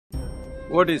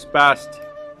What is past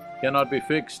cannot be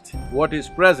fixed. What is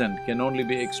present can only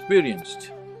be experienced.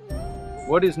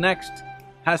 What is next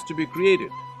has to be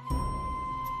created.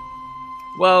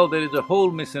 Well, there is a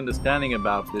whole misunderstanding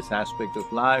about this aspect of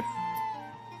life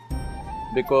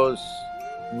because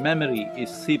memory is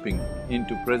seeping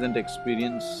into present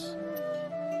experience.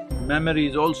 Memory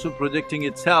is also projecting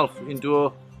itself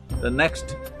into the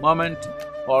next moment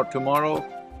or tomorrow.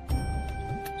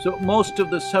 So most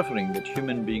of the suffering that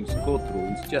human beings go through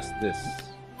is just this.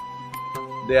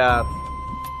 They are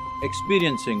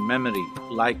experiencing memory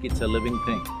like it's a living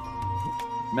thing.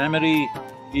 Memory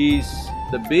is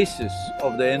the basis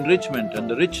of the enrichment and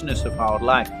the richness of our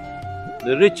life.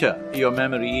 The richer your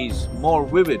memory is, more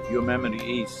vivid your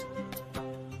memory is,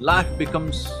 life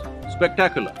becomes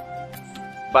spectacular.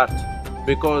 But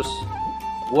because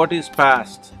what is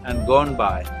past and gone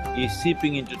by is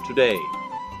seeping into today,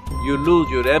 you lose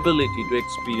your ability to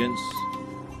experience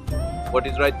what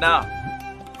is right now.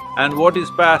 And what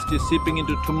is past is seeping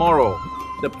into tomorrow.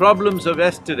 The problems of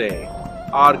yesterday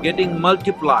are getting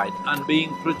multiplied and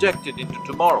being projected into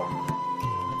tomorrow.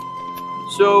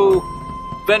 So,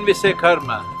 when we say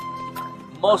karma,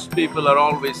 most people are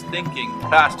always thinking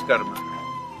past karma.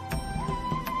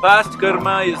 Past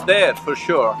karma is there for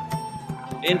sure,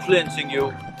 influencing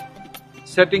you,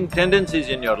 setting tendencies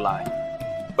in your life.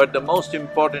 But the most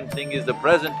important thing is the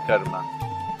present karma,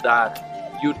 that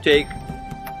you take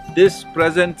this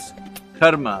present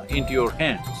karma into your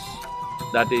hands.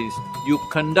 That is, you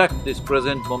conduct this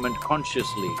present moment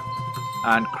consciously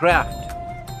and craft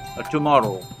a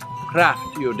tomorrow,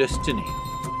 craft your destiny.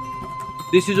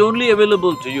 This is only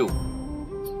available to you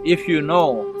if you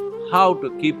know how to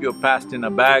keep your past in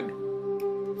a bag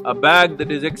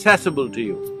that is accessible to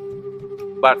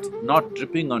you, but not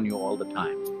dripping on you all the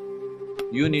time.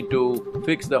 You need to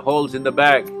fix the holes in the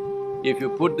bag. If you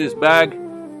put this bag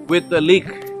with a leak,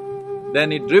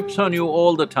 then it drips on you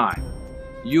all the time.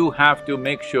 You have to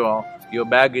make sure your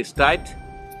bag is tight,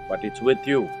 but it's with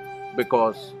you,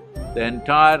 because the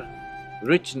entire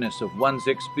richness of one's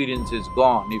experience is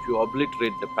gone if you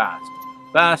obliterate the past.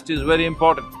 Past is very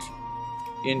important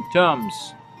in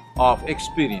terms of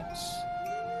experience.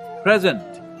 Present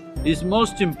is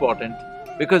most important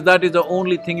because that is the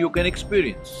only thing you can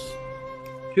experience.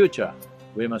 Future,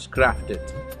 we must craft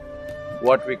it.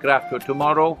 What we craft for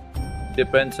tomorrow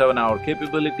depends on our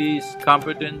capabilities,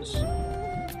 competence,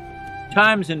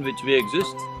 times in which we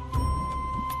exist,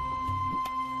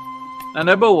 and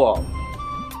above all,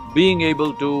 being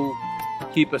able to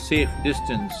keep a safe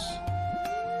distance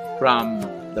from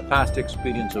the past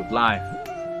experience of life,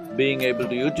 being able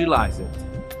to utilize it,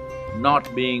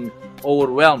 not being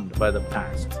overwhelmed by the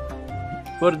past.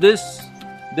 For this,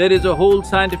 there is a whole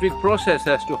scientific process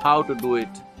as to how to do it.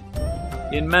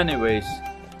 In many ways,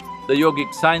 the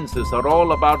yogic sciences are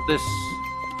all about this,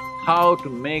 how to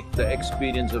make the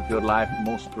experience of your life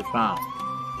most profound.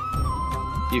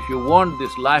 If you want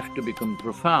this life to become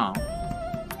profound,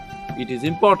 it is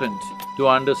important to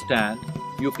understand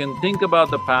you can think about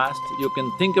the past, you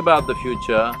can think about the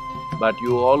future, but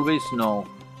you always know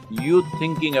you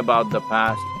thinking about the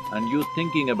past and you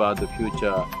thinking about the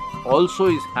future also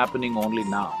is happening only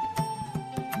now.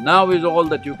 Now is all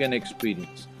that you can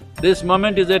experience. This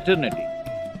moment is eternity.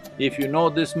 If you know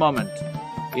this moment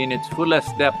in its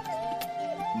fullest depth,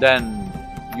 then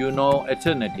you know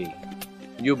eternity.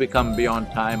 You become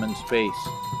beyond time and space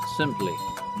simply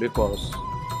because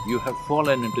you have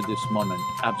fallen into this moment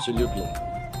absolutely.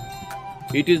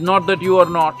 It is not that you are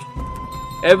not.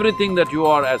 Everything that you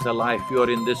are as a life, you are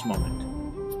in this moment.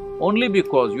 Only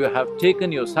because you have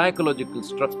taken your psychological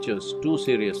structures too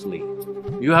seriously.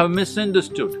 You have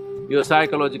misunderstood your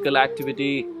psychological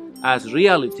activity as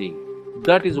reality.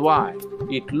 That is why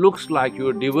it looks like you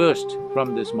are divorced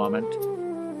from this moment.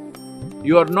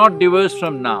 You are not divorced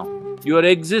from now, you are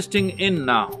existing in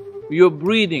now, you are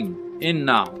breathing in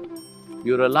now,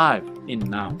 you're alive in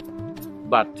now.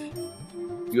 But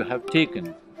you have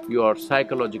taken your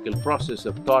psychological process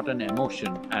of thought and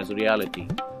emotion as reality.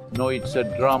 No, it's a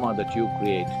drama that you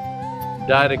create.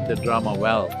 Direct the drama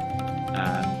well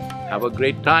and have a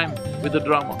great time with the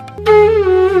drama.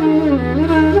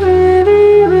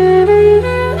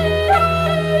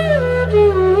 Thank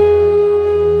you.